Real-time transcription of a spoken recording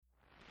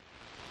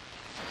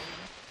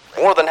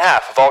More than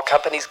half of all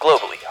companies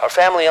globally are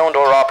family-owned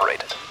or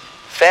operated.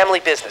 Family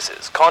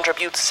businesses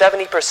contribute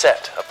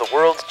 70% of the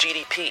world's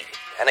GDP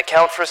and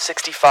account for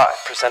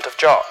 65% of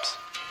jobs.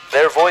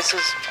 Their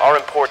voices are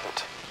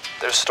important.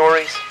 Their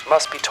stories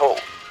must be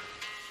told.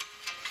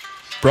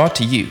 Brought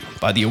to you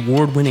by the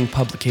award-winning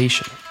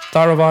publication,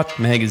 Tharawat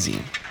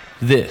Magazine.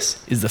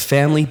 This is the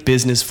Family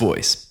Business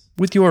Voice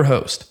with your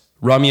host,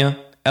 Ramya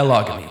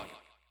El-Agami.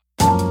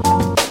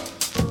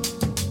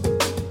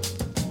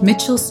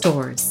 Mitchell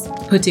Stores,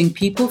 putting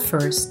people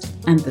first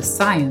and the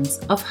science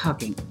of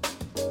hugging.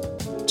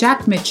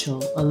 Jack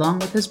Mitchell, along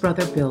with his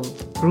brother Bill,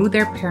 grew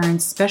their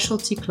parents'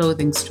 specialty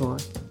clothing store,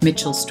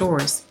 Mitchell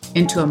Stores,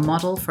 into a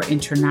model for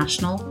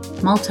international,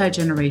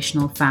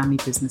 multi-generational family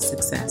business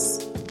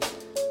success.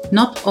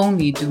 Not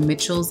only do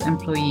Mitchell's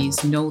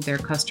employees know their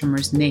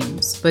customers'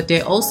 names, but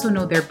they also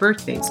know their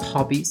birthdays,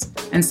 hobbies,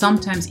 and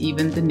sometimes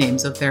even the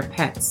names of their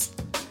pets.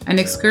 An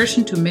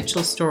excursion to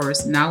Mitchell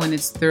Stores, now in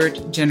its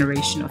third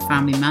generation of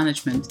family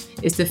management,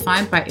 is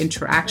defined by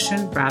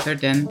interaction rather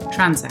than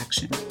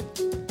transaction.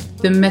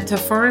 The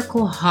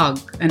metaphorical hug,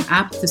 an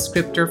apt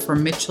descriptor for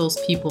Mitchell's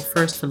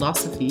people-first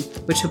philosophy,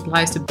 which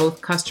applies to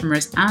both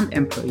customers and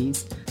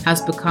employees,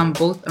 has become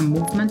both a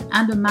movement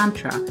and a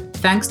mantra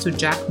thanks to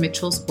Jack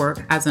Mitchell's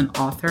work as an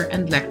author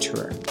and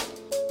lecturer.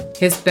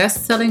 His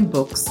best-selling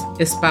books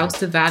espouse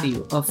the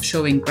value of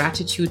showing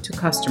gratitude to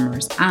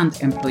customers and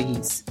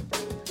employees.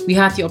 We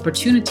had the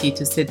opportunity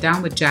to sit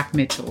down with Jack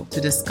Mitchell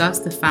to discuss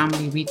the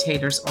family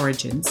retailer's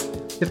origins,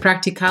 the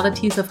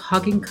practicalities of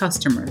hugging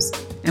customers,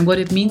 and what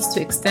it means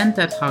to extend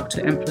that hug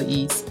to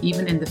employees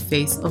even in the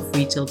face of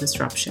retail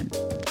disruption.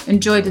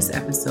 Enjoy this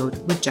episode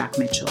with Jack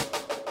Mitchell.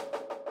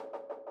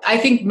 I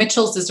think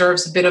Mitchell's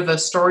deserves a bit of a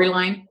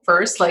storyline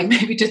first, like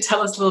maybe to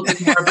tell us a little bit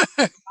more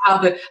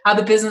about how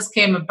the business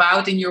came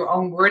about in your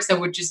own words. That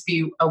would just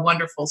be a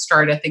wonderful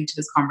start, I think, to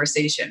this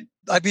conversation.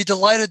 I'd be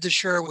delighted to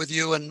share with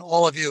you and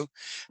all of you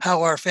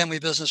how our family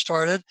business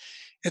started.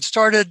 It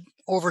started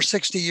over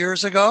 60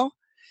 years ago.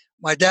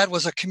 My dad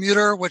was a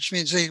commuter, which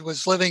means he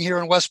was living here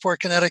in Westport,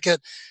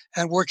 Connecticut,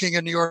 and working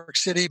in New York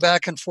City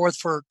back and forth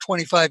for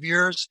 25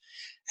 years.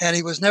 And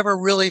he was never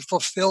really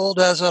fulfilled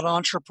as an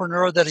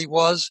entrepreneur that he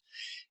was.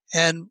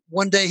 And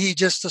one day he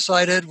just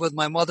decided, with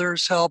my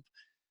mother's help,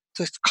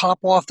 to cop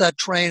off that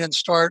train and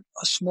start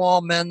a small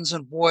men's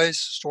and boys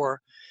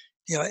store.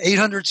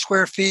 800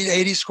 square feet,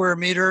 80 square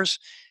meters.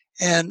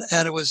 And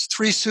it was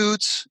 3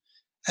 suits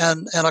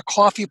and a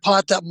coffee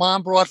pot that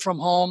mom brought from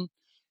home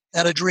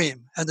and a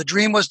dream. And the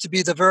dream was to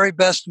be the very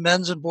best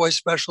men's and boys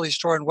specialty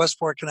store in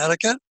Westport,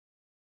 Connecticut.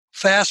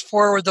 Fast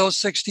forward those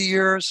 60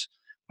 years,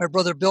 my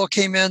brother Bill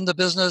came in the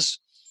business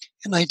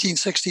in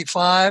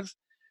 1965.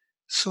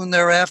 Soon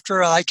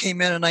thereafter, I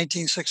came in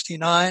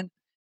 1969.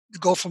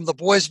 Go from the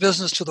boys'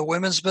 business to the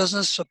women's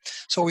business.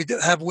 So we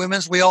have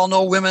women's. We all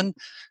know women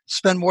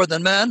spend more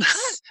than men,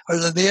 or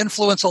they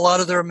influence a lot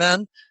of their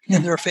men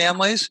in their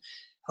families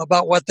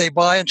about what they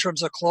buy in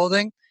terms of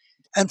clothing.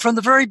 And from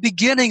the very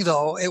beginning,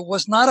 though, it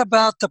was not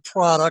about the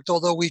product,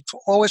 although we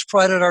always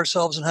prided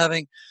ourselves in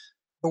having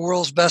the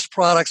world's best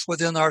products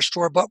within our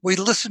store. But we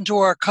listened to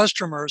our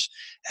customers.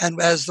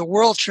 And as the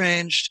world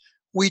changed,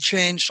 we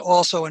changed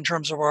also in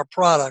terms of our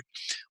product.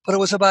 But it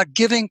was about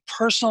giving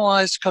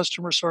personalized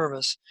customer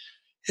service.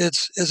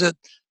 Is it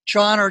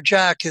John or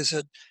Jack? Is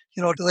it,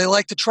 do they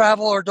like to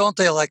travel or don't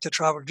they like to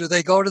travel? Do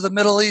they go to the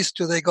Middle East?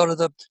 Do they go to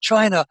the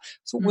China?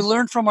 So we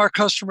learn from our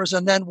customers,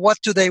 and then what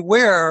do they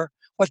wear?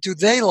 What do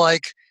they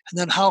like? And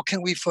then how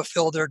can we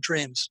fulfill their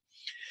dreams?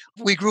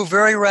 We grew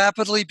very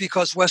rapidly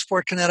because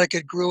Westport,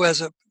 Connecticut grew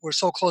we're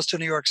so close to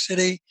New York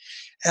City.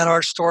 And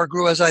our store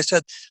grew, as I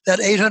said,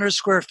 that 800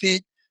 square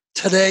feet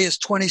today is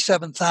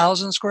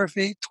 27,000 square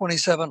feet,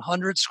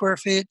 2,700 square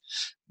feet,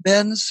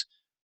 men's,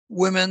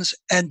 women's,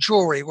 and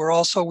jewelry.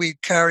 We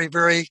carry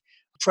very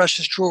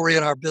precious jewelry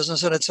in our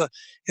business, and it's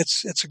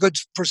a good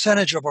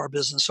percentage of our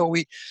business. So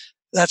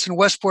that's in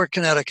Westport,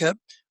 Connecticut.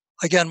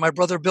 Again, my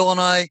brother Bill and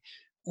I,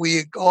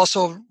 we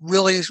also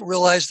really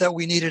realized that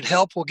we needed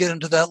help. We'll get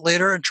into that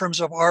later in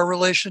terms of our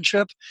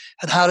relationship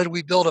and how did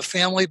we build a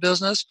family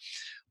business.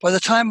 By the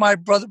time my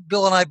brother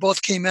Bill and I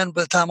both came in,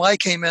 by the time I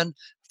came in,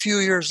 few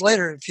years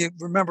later, if you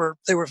remember,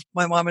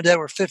 my mom and dad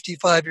were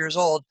 55 years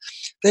old.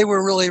 They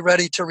were really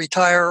ready to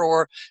retire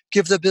or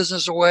give the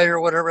business away or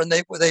whatever, and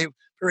they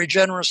very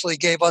generously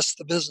gave us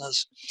the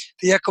business,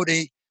 the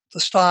equity, the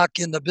stock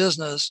in the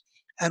business,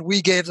 and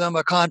we gave them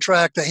a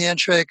contract, a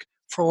handshake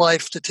for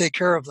life to take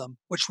care of them,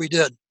 which we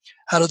did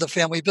out of the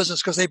family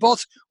business because they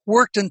both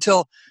worked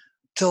until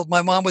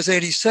my mom was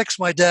 86.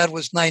 My dad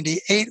was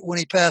 98 when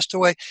he passed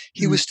away.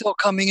 He was still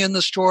coming in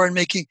the store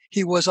and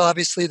he was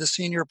obviously the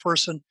senior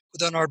person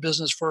within our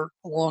business for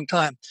a long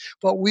time.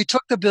 But we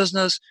took the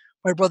business,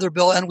 my brother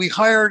Bill, and we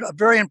hired a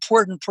very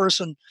important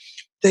person,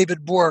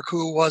 David Bork,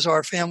 who was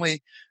our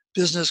family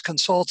business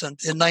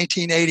consultant in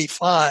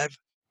 1985.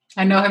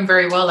 I know him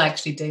very well,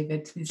 actually,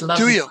 David. He's a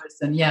lovely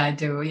person. Yeah, I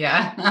do.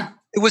 Yeah.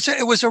 It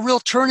was a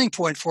real turning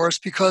point for us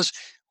because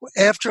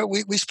after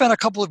we spent a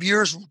couple of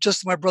years,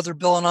 just my brother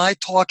Bill and I,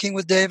 talking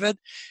with David,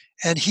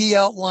 and he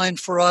outlined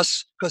for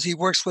us, because he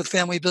works with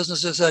family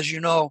businesses, as you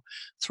know,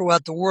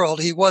 throughout the world.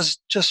 He was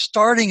just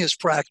starting his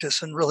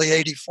practice in really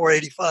 84,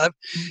 85.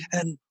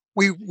 And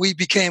we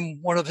became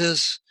one of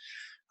his,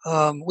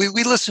 we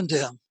listened to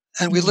him.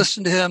 And we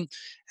listened to him.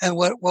 And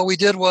what we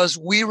did was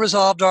we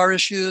resolved our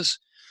issues.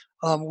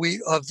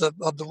 We of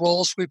the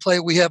roles we play.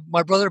 We have,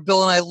 my brother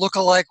Bill and I look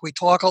alike, we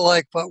talk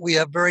alike, but we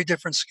have very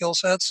different skill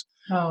sets.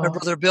 My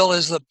brother Bill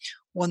is the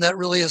one that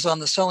really is on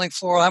the selling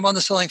floor. I'm on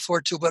the selling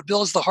floor too, but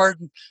Bill is the heart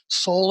and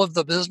soul of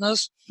the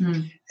business,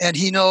 and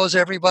he knows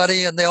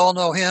everybody, and they all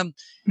know him.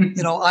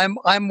 You know,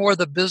 I'm more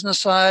the business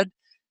side,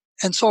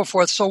 and so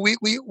forth. So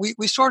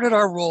we sorted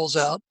our roles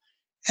out,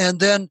 and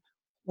then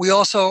we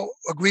also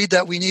agreed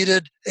that we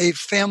needed a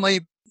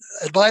family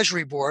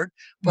advisory board,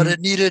 but it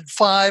needed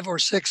 5 or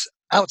 6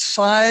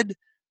 outside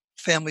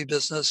family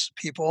business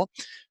people.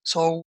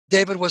 So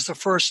David was the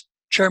first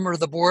chairman of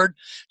the board,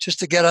 just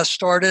to get us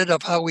started,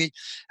 of how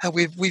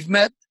we've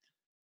met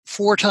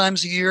 4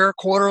 times a year,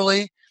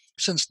 quarterly,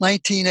 since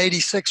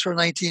 1986 or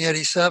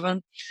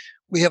 1987.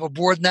 We have a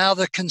board now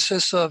that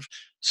consists of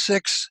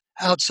 6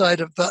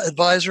 outside of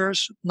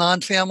advisors,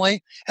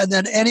 non-family, and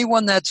then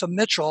anyone that's a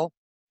Mitchell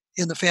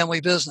in the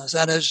family business.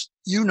 And as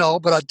you know,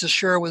 but I'll just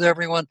share with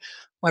everyone,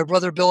 my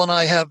brother Bill and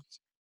I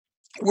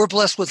we're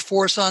blessed with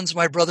 4 sons.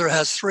 My brother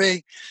has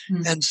 3,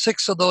 and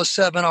 6 of those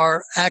 7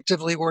 are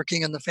actively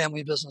working in the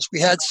family business. We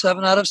had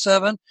 7 out of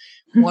 7.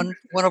 One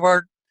of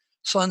our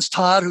sons,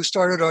 Todd, who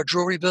started our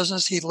jewelry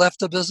business, he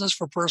left the business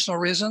for personal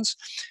reasons,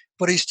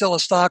 but he's still a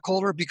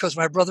stockholder, because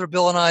my brother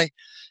Bill and I,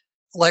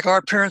 like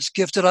our parents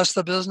gifted us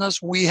the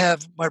business,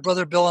 my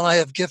brother Bill and I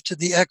have gifted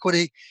the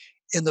equity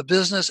in the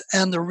business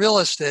and the real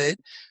estate.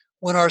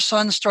 When our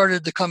sons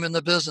started to come in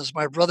the business,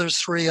 my brother's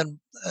 3 and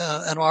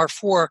our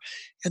 4,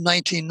 in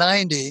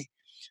 1990,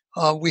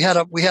 we had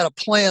a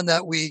plan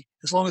that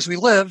as long as we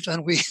lived,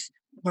 and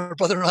my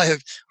brother and I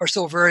are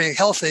still very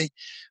healthy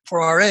for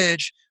our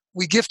age,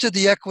 we gifted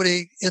the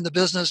equity in the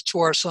business to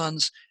our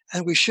sons,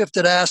 and we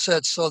shifted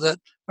assets so that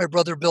my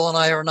brother Bill and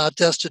I are not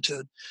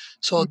destitute.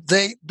 So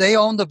they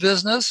own the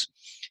business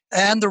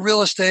and the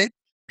real estate.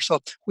 So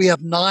we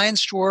have 9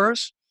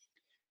 stores.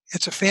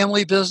 It's a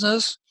family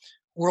business.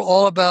 We're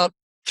all about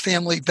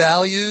family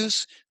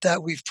values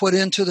that we've put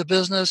into the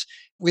business.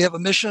 We have a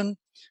mission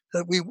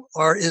that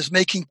is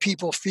making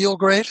people feel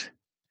great.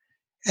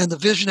 And the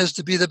vision is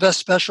to be the best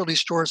specialty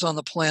stores on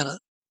the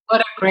planet.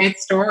 What a great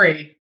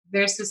story.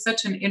 There's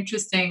such an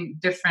interesting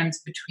difference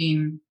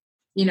between,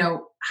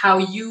 how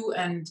you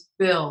and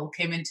Bill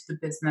came into the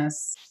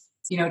business,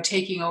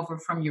 taking over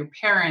from your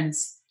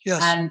parents.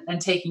 Yes.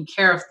 and taking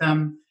care of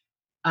them.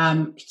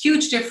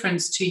 Huge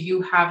difference to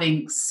you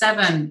having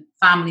 7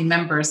 family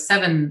members,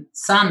 7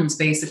 sons,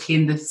 basically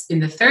in the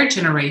 3rd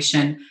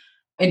generation,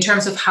 in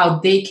terms of how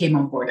they came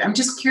on board. I'm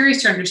just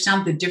curious to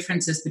understand the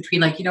differences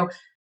between,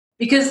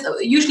 because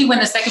usually when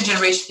the 2nd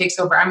generation takes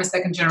over, I'm a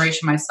 2nd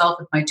generation myself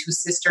with my 2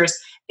 sisters.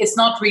 It's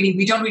not really,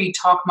 we don't really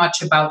talk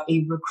much about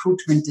a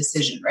recruitment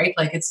decision, right?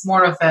 Like, it's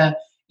more of a,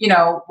 we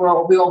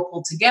all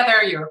pull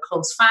together. You're a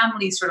close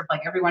family, sort of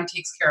like everyone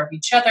takes care of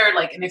each other.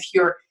 Like, and if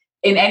you're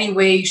in any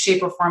way,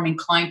 shape, or form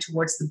inclined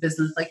towards the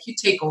business, like, you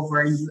take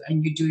over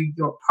and you do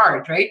your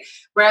part, right?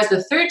 Whereas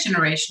the 3rd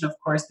generation, of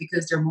course,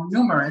 because they're more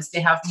numerous,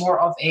 they have more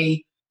of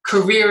a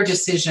career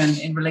decision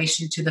in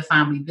relation to the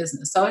family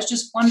business. So I was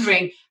just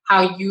wondering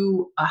how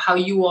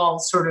you all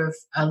sort of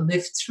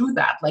lived through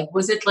that. Like,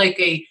 was it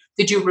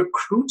did you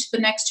recruit the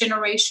next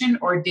generation,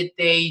 or did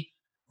they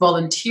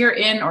volunteer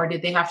in, or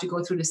did they have to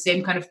go through the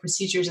same kind of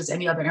procedures as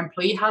any other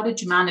employee? How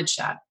did you manage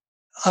that?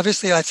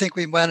 Obviously, I think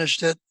we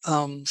managed it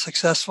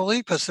successfully,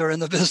 because they're in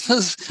the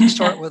business.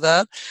 Start with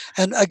that.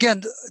 And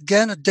again,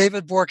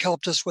 David Bork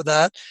helped us with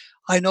that.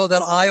 I know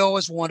that I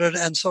always wanted,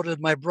 and so did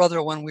my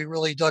brother when we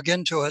really dug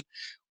into it.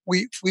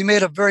 We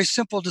made a very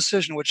simple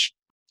decision, which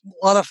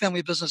a lot of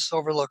family businesses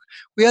overlook.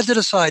 We had to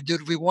decide, do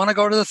we want to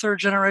go to the 3rd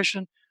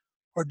generation,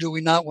 or do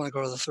we not want to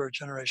go to the 3rd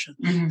generation?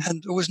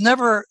 And it was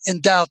never in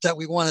doubt that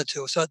we wanted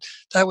to. So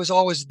that was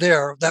always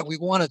there, that we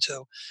wanted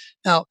to.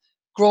 Now,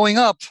 growing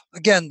up,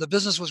 again, the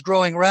business was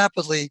growing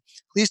rapidly. At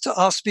least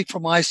I'll speak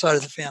from my side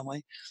of the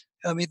family.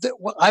 I mean,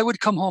 I would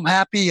come home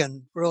happy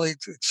and really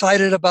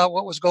excited about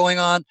what was going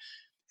on.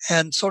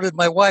 And so did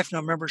my wife. Now,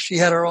 remember, she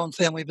had her own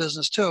family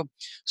business too.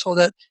 So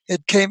that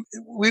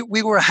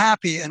we were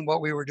happy in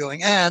what we were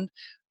doing. And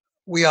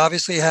we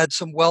obviously had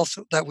some wealth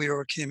that we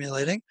were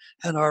accumulating,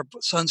 and our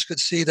sons could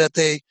see that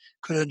they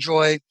could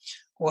enjoy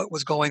what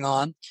was going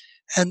on.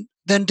 And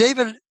then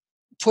David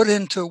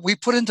we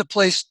put into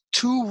place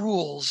 2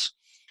 rules.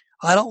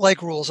 I don't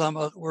like rules.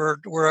 We're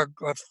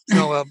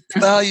a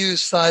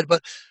values side,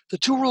 but the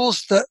 2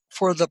 rules that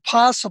for the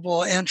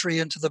possible entry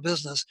into the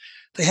business,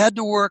 they had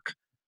to work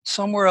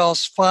somewhere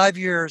else 5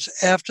 years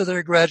after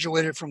they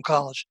graduated from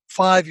college.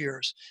 5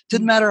 years.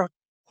 Didn't matter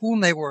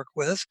whom they worked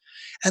with.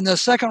 And the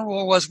second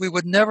rule was we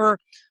would never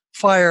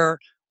fire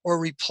or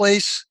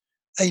replace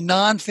a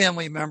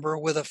non-family member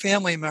with a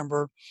family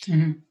member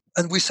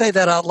And we say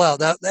that out loud.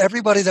 That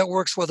everybody that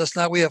works with us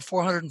now, we have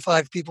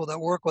 405 people that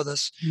work with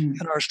us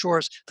in our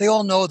stores. They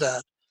all know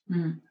that.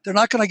 They're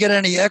not going to get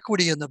any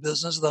equity in the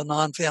business, the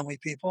non-family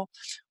people,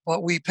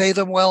 but we pay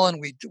them well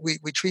and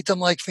we treat them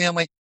like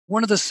family.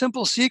 One of the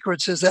simple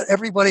secrets is that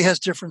everybody has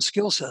different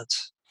skill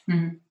sets.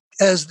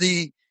 As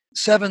the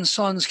 7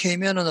 sons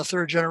came in the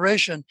third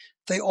generation,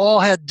 they all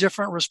had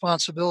different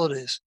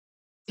responsibilities.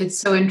 It's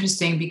so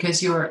interesting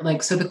because you're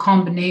like, so the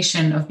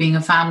combination of being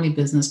a family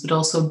business, but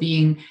also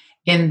being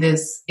in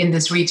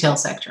this retail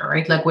sector,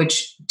 right? Like,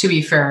 which, to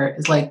be fair,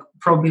 is like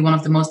probably one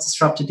of the most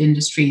disrupted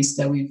industries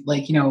that we've,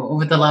 like, you know,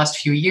 over the last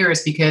few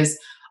years because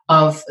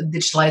of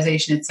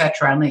digitalization,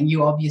 etc. And then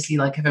you obviously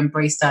like have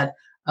embraced that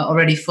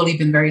already, fully,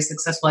 been very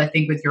successful, I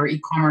think, with your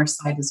e-commerce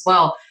side as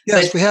well.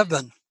 Yes, we have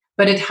been.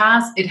 But it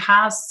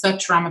has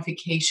such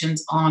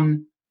ramifications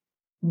on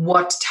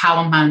what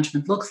talent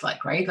management looks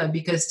like, right? Like,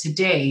 because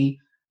today,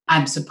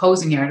 I'm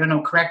supposing here, I don't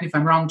know, correct me if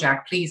I'm wrong,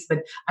 Jack, please, but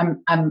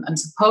I'm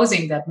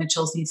supposing that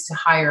Mitchell's needs to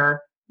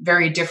hire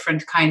very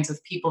different kinds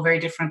of people, very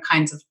different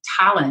kinds of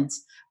talent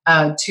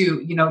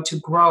to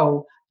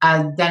grow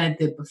than it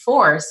did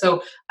before.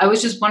 So I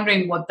was just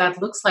wondering what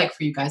that looks like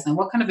for you guys, and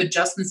what kind of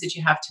adjustments did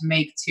you have to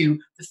make to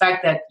the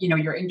fact that, you know,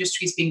 your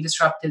industry is being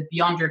disrupted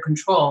beyond your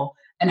control,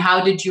 and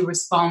how did you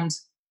respond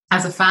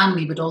as a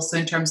family, but also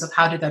in terms of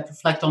how did that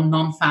reflect on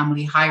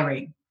non-family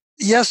hiring?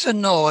 Yes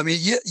and no. I mean,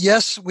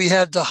 yes, we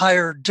had to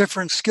hire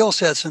different skill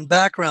sets and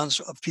backgrounds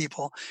of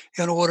people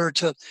in order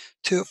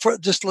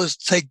let's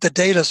take the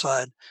data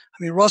side.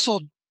 I mean,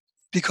 Russell,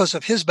 because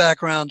of his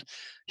background,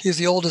 he's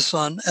the oldest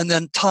son. And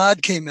then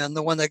Todd came in,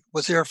 the one that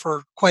was there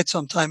for quite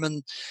some time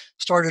and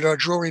started our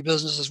jewelry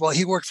business as well.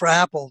 He worked for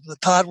Apple.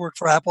 Todd worked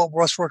for Apple.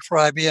 Russ worked for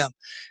IBM.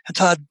 And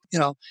Todd, you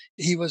know,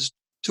 he was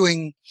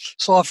doing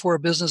software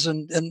business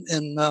in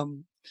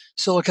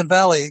Silicon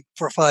Valley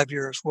for 5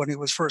 years when he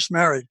was first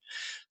married.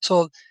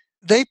 So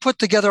they put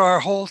together our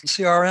whole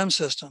CRM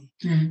system,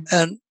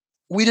 and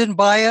we didn't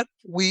buy it.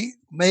 We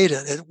made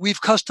it.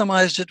 We've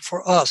customized it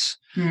for us.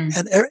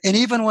 And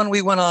even when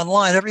we went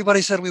online,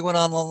 everybody said we went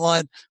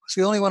online.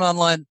 We only went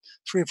online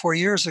 3 or 4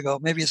 years ago.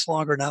 Maybe it's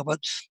longer now, but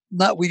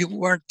we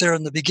weren't there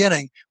in the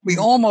beginning. We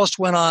almost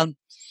went on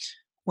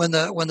when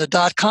the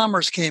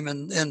dot-commerce came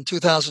in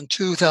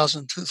 2002,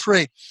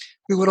 2003.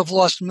 We would have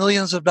lost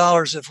millions of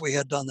dollars if we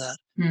had done that.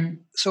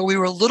 So we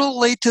were a little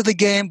late to the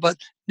game, but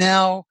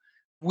now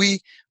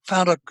we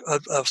found a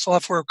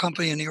software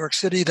company in New York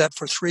City that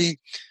for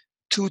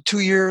 2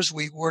 years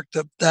we worked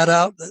that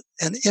out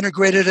and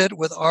integrated it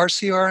with our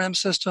CRM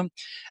system.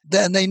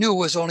 Then they knew it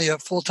was only a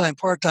full-time,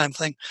 part-time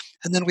thing.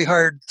 And then we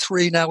hired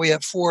 3. Now we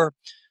have 4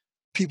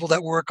 people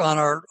that work on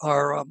our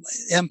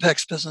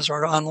MPEX business,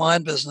 our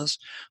online business.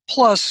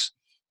 Plus,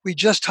 we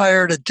just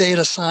hired a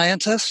data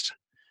scientist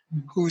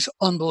who's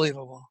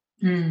unbelievable.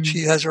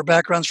 She has her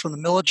backgrounds from the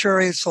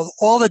military. So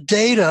all the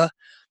data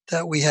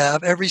that we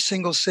have, every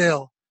single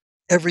sale,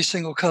 every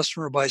single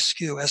customer by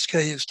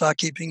SKU, stock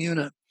keeping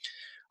unit,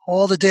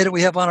 all the data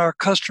we have on our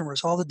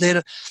customers, all the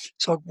data.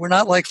 So we're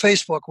not like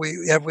Facebook.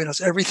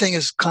 Everything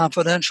is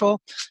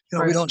confidential. You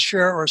know, we don't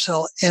share or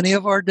sell any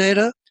of our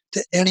data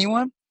to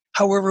anyone.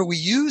 However, we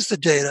use the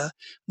data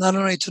not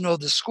only to know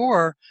the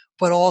score,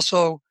 but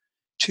also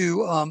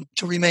to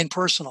remain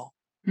personal.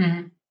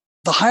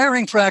 The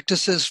hiring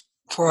practices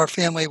for our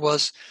family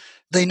was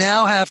they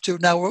now have to.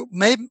 Now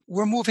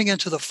we're moving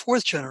into the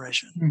 4th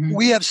generation.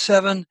 We have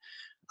 7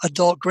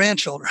 adult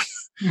grandchildren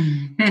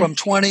from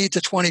 20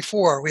 to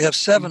 24. We have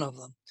 7 of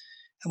them.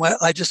 And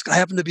I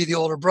happen to be the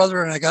older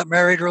brother, and I got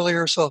married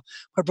earlier. So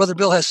my brother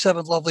Bill has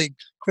 7 lovely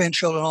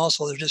grandchildren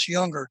also. They're just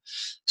younger.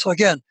 So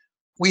again,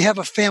 we have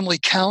a family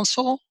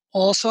council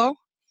also.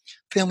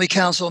 Family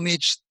council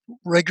meets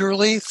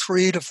regularly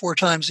 3 to 4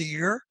 times a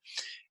year.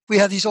 We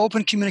have these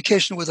open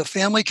communication with a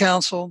family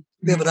council.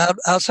 We have an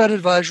outside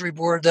advisory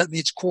board that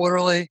meets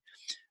quarterly.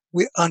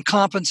 On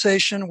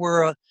compensation,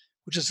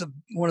 which is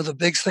one of the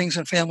big things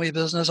in family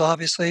business,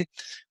 obviously.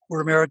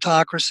 We're a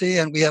meritocracy,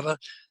 and we have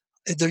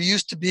there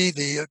used to be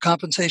the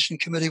compensation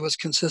committee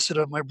consisted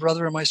of my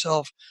brother and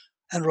myself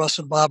and Russ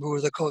and Bob, who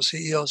were the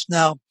co-CEOs.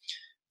 Now,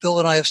 Bill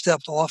and I have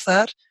stepped off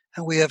that,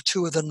 and we have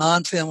 2 of the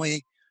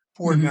non-family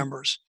board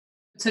members.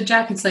 So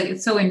Jack,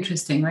 it's so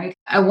interesting, right?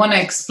 I want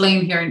to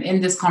explain here in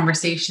this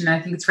conversation,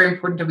 I think it's very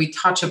important that we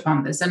touch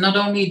upon this. And not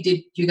only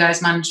did you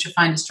guys manage to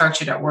find a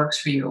structure that works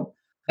for you,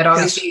 but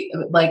obviously,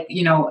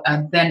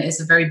 then is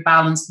a very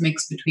balanced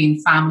mix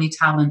between family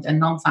talent and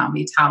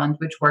non-family talent,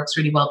 which works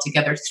really well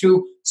together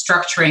through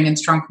structuring and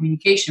strong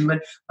communication.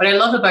 But what I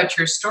love about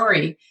your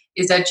story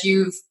is that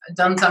you've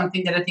done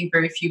something that I think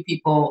very few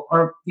people,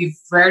 or we've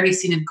rarely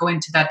seen it go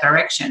into that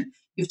direction.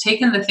 You've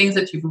taken the things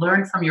that you've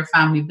learned from your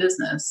family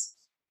business,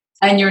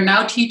 and you're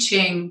now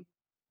teaching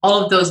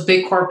all of those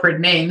big corporate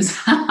names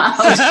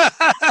how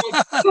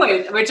to do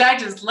it, which I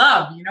just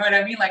love. You know what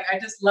I mean? Like, I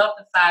just love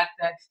the fact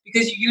that,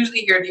 because you usually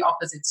hear the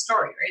opposite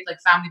story, right? Like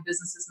family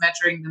businesses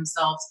measuring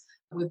themselves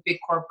with big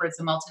corporates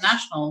and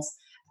multinationals.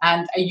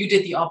 And you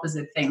did the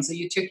opposite thing. So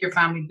you took your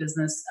family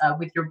business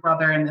with your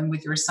brother and then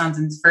with your sons,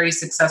 and it's very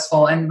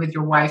successful. And with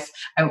your wife,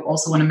 I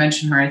also want to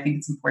mention her. I think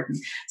it's important.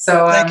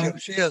 So Thank you.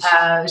 She is.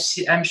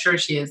 I'm sure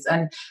she is.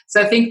 And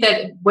so I think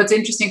that what's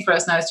interesting for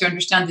us now is to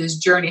understand this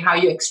journey, how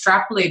you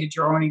extrapolated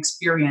your own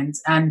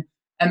experience and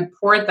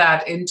poured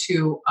that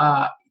into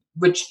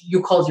which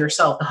you called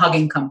yourself the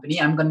Hugging Company.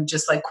 I'm going to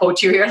just like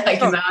quote you here,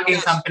 like in the Hugging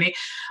Company,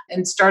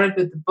 and started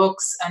with the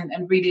books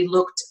and really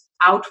looked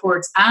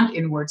outwards and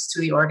inwards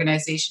to the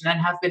organization and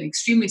have been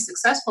extremely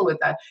successful with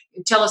that.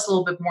 Tell us a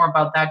little bit more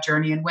about that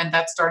journey and when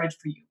that started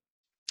for you.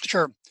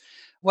 Sure.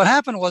 What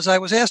happened was I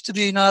was asked to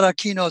be not a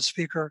keynote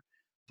speaker,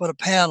 but a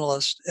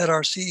panelist at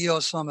our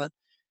CEO Summit.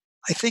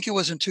 I think it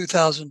was in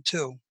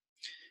 2002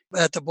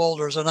 at the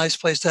Boulders, a nice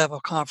place to have a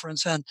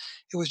conference. And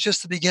it was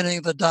just the beginning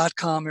of the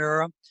dot-com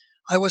era.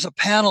 I was a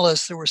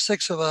panelist. There were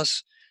 6 of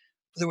us.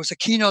 There was a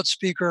keynote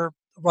speaker,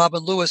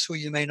 Robin Lewis, who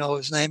you may know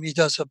his name. He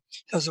does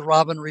the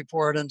Robin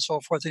Report and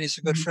so forth, and he's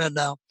a good friend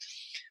now.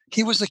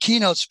 He was the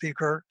keynote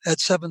speaker at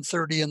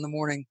 7:30 in the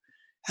morning,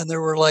 and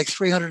there were like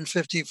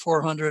 350,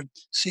 400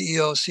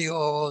 CEOs,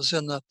 COOs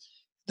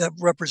that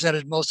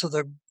represented most of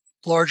the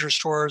larger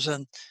stores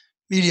and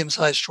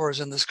medium-sized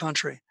stores in this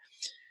country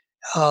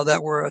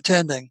that were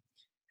attending.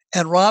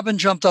 And Robin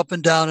jumped up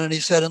and down and he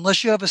said,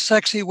 unless you have a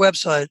sexy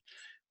website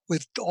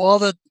with all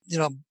the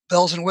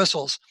bells and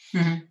whistles,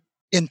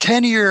 in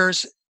 10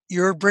 years,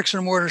 your bricks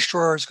and mortar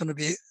store is going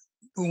to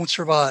won't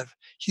survive.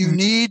 You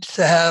need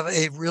to have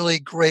a really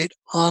great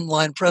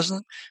online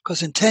presence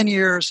because in 10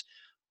 years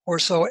or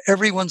so,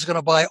 everyone's going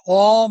to buy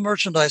all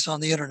merchandise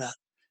on the internet.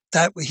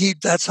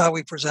 That's how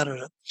we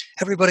presented it.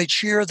 Everybody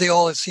cheered. They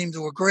all seemed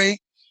to agree.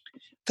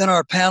 Then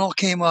our panel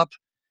came up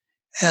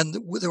and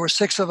there were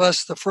 6 of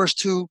us. The first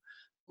 2,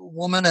 a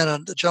woman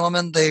and a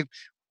gentleman, they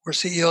were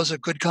CEOs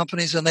of good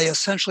companies, and they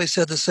essentially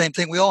said the same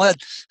thing. We all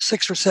had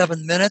 6 or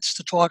 7 minutes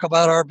to talk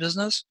about our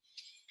business.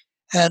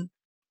 And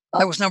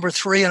I was number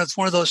 3, and it's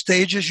one of those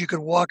stages you could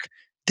walk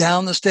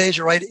down the stage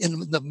right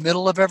in the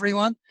middle of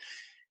everyone.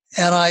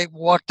 And I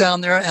walked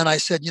down there and I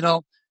said,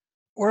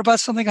 we're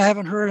about something I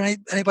haven't heard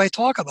anybody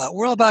talk about.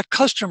 We're all about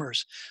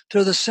customers.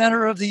 They're the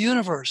center of the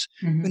universe.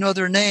 We know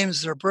their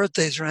names, their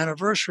birthdays, their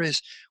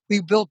anniversaries.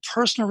 We build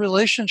personal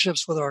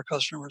relationships with our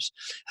customers,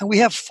 and we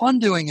have fun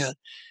doing it.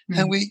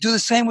 And we do the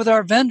same with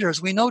our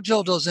vendors. We know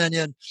Joe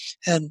Dolzenia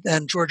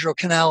and Giorgio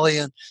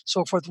Canali and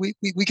so forth. We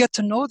get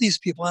to know these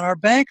people and our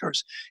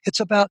bankers. It's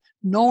about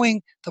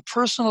knowing the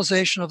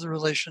personalization of the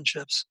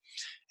relationships.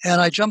 And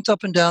I jumped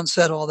up and down,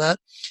 said all that,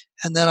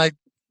 and then I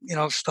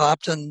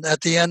stopped. And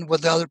at the end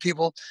with the other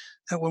people,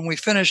 and when we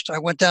finished, I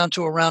went down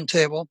to a round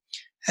table,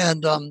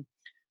 and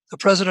the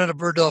president of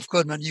Bergdorf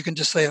Goodman, you can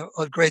just say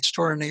a great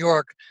store in New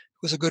York,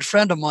 was a good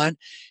friend of mine.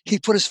 He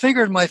put his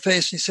finger in my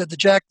face and he said,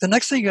 Jack, the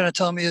next thing you're going to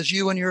tell me is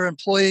you and your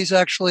employees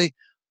actually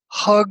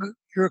hug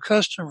your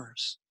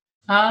customers.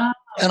 And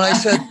I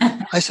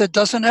said,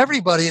 doesn't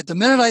everybody? At the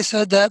minute I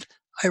said that,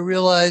 I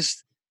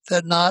realized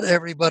that not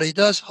everybody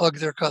does hug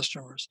their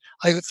customers.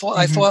 I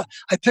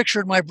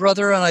pictured my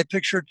brother and I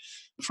pictured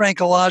Frank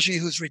Alagi,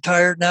 who's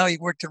retired now. He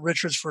worked at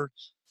Richards for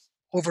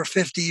over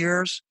 50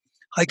 years.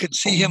 I could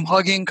see him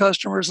hugging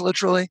customers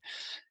literally.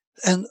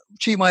 And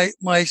gee,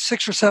 my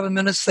 6 or 7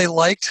 minutes they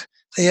liked.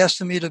 They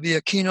asked me to be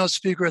a keynote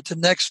speaker at the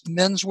next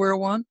menswear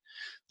one,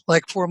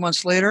 like 4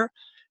 months later.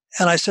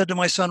 And I said to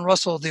my son,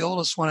 Russell, the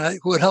oldest one,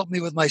 who had helped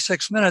me with my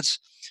 6 minutes,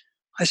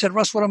 I said,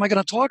 Russ, what am I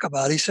going to talk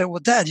about? He said, well,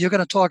 Dad, you're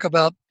going to talk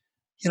about,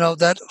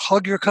 that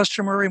hug your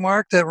customer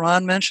remark that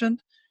Ron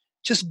mentioned.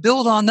 Just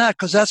build on that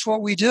because that's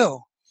what we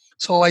do.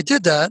 So I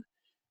did that.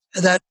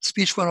 And that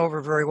speech went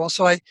over very well.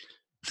 So I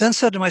then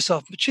said to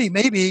myself, gee,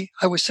 maybe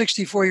I was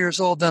 64 years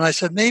old. Then I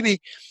said,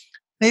 maybe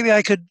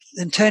I could,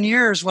 in 10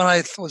 years, when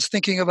I was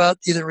thinking about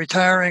either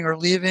retiring or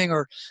leaving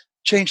or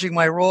changing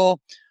my role,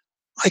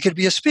 I could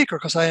be a speaker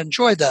because I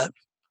enjoyed that.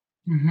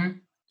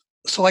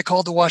 So I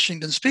called the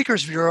Washington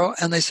Speakers Bureau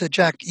and they said,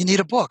 Jack, you need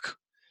a book.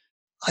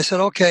 I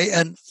said, okay.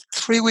 And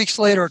 2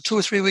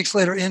 or 3 weeks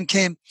later, in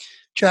came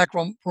Jack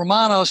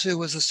Romanos, who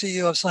was the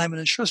CEO of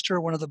Simon &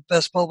 Schuster, one of the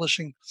best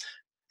publishing.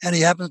 And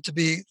he happened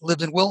to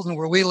lived in Wilton,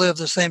 where we live,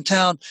 the same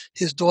town.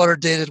 His daughter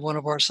dated one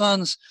of our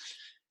sons.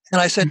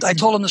 And I said, I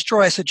told him the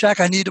story. I said, Jack,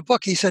 I need a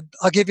book. He said,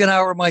 I'll give you an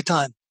hour of my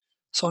time.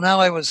 So now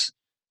I was,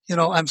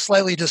 I'm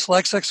slightly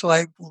dyslexic. So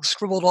I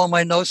scribbled all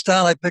my notes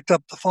down. I picked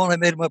up the phone. I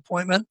made an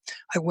appointment.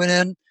 I went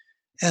in,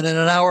 and in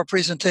an hour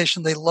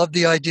presentation, they loved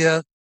the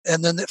idea.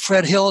 And then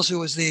Fred Hills, who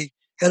was the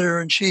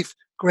editor-in-chief,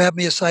 grabbed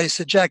me aside. He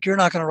said, Jack, you're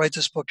not going to write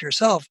this book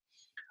yourself,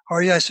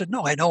 are you? I said,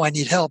 no, I know I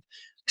need help.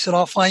 He said,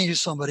 I'll find you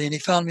somebody. And he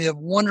found me a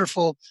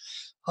wonderful,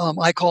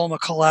 I call him a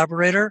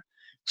collaborator.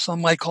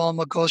 Some might call him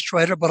a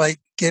ghostwriter, but I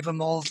gave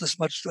him all of this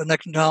much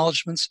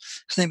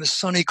acknowledgments. His name is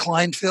Sonny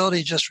Kleinfeld.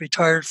 He just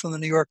retired from the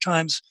New York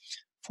Times,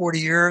 40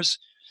 years.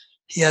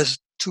 He has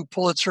 2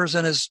 Pulitzers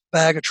in his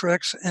bag of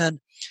tricks. And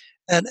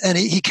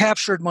he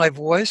captured my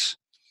voice.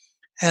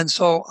 And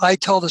so I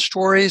tell the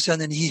stories, and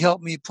then he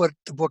helped me put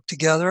the book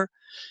together.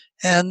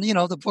 And,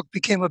 the book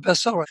became a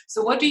bestseller.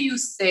 So what do you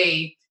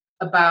say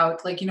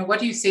about like, what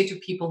do you say to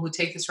people who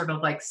take this sort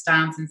of like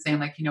stance and saying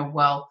like,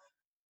 well,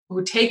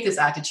 who take this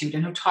attitude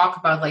and who talk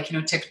about like,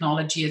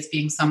 technology as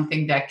being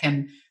something that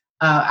can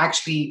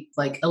actually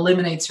like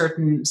eliminate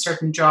certain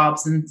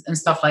jobs and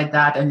stuff like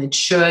that. And it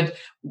should,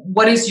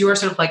 what is your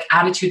sort of like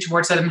attitude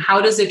towards that? And how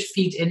does it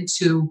feed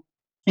into,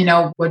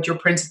 what your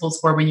principles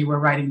were when you were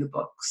writing the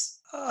books?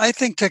 I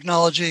think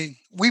technology,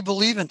 we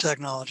believe in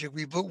technology.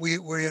 We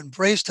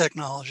embrace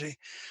technology,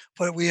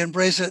 but we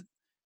embrace it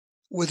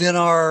within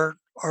our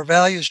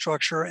value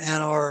structure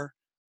and our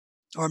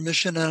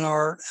mission and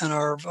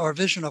our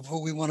vision of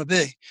who we want to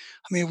be.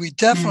 I mean, we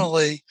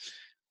definitely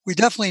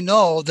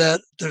know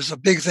that there's a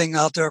big thing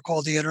out there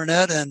called the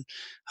internet. And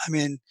I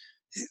mean,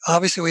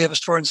 obviously we have a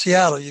store in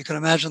Seattle. You can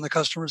imagine the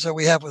customers that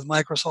we have with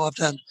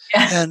Microsoft and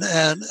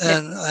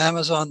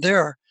Amazon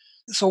there.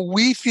 So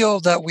we feel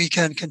that we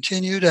can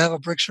continue to have a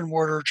bricks and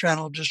mortar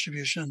channel of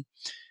distribution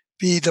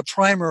be the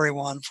primary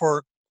one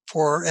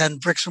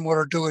and bricks and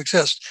mortar do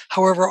exist.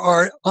 However,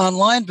 our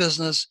online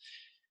business,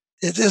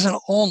 it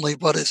isn't only,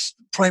 but it's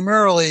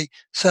primarily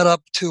set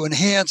up to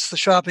enhance the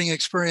shopping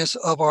experience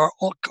of our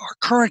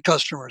current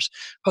customers,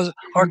 because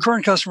our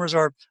current customers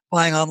are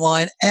buying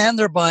online and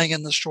they're buying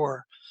in the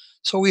store.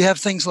 So we have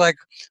things like,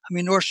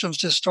 Nordstrom's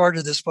just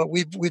started this, but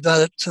we've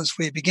done it since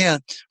we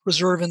began.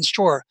 Reserve in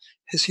store.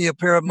 You see a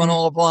pair of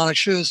Manolo Blahnik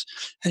shoes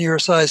and you're a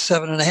size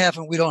 7.5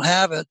 and we don't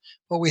have it,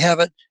 but we have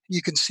it.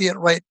 You can see it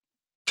right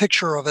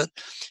picture of it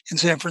in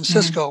San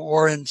Francisco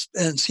or in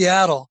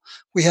Seattle.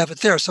 We have it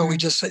there. So we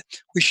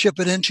ship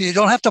it into you. You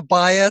don't have to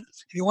buy it.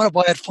 If you want to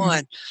buy it,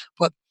 fine.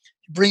 But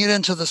you bring it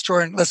into the store,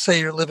 and let's say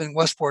you're living in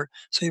Westport.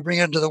 So you bring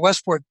it into the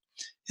Westport,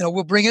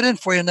 we'll bring it in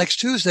for you next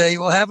Tuesday.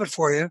 We'll have it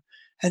for you.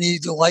 And you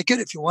like it.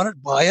 If you want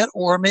it, buy it.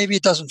 Or maybe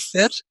it doesn't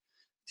fit,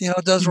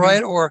 it does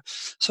right. Or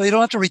so you don't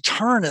have to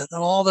return it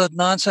and all the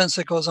nonsense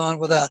that goes on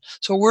with that.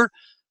 So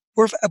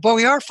but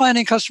we are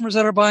finding customers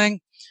that are buying,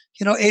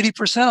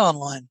 80%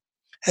 online.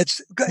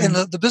 It's and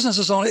the business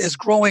is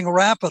growing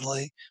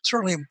rapidly,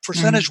 certainly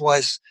percentage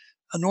wise,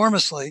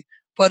 enormously.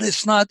 But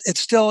it's not. It's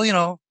still,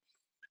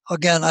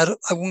 again,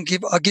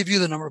 I'll give you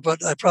the number,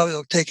 but I probably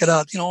will take it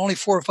out. Only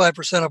 4 or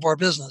 5% of our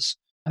business.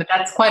 But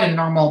that's quite a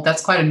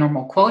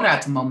normal quota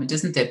at the moment,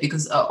 isn't it?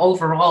 Because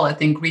overall, I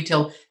think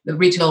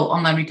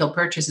online retail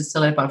purchase is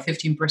still at about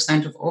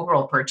 15% of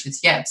overall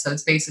purchase yet. So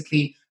it's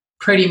basically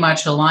pretty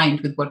much aligned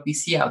with what we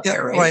see out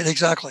there, right? Right,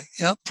 exactly.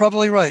 Yeah,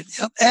 probably right.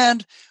 Yep.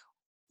 And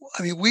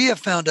we have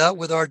found out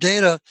with our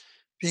data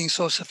being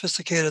so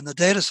sophisticated in the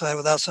data side,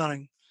 without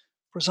sounding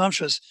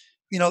presumptuous,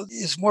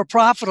 is more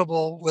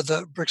profitable with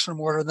the bricks and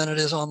mortar than it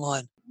is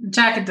online.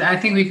 Jack, I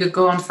think we could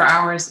go on for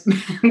hours.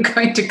 I'm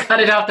going to cut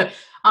it out there.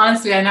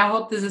 Honestly, I now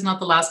hope this is not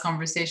the last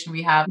conversation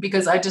we have,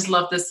 because I just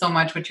love this so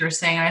much, what you're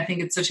saying. And I think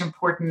it's such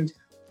important,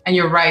 and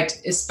you're right,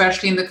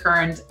 especially in the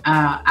current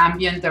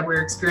ambient that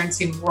we're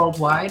experiencing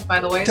worldwide, by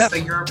the way. So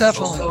you're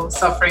also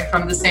suffering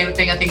from the same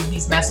thing. I think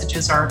these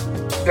messages are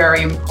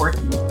very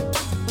important.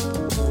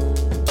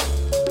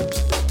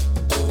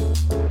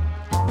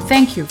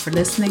 Thank you for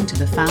listening to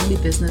the Family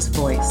Business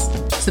Voice.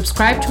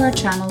 Subscribe to our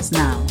channels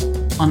now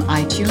on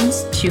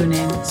iTunes,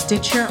 TuneIn,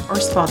 Stitcher, or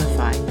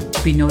Spotify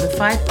to be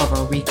notified of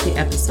our weekly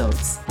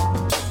episodes.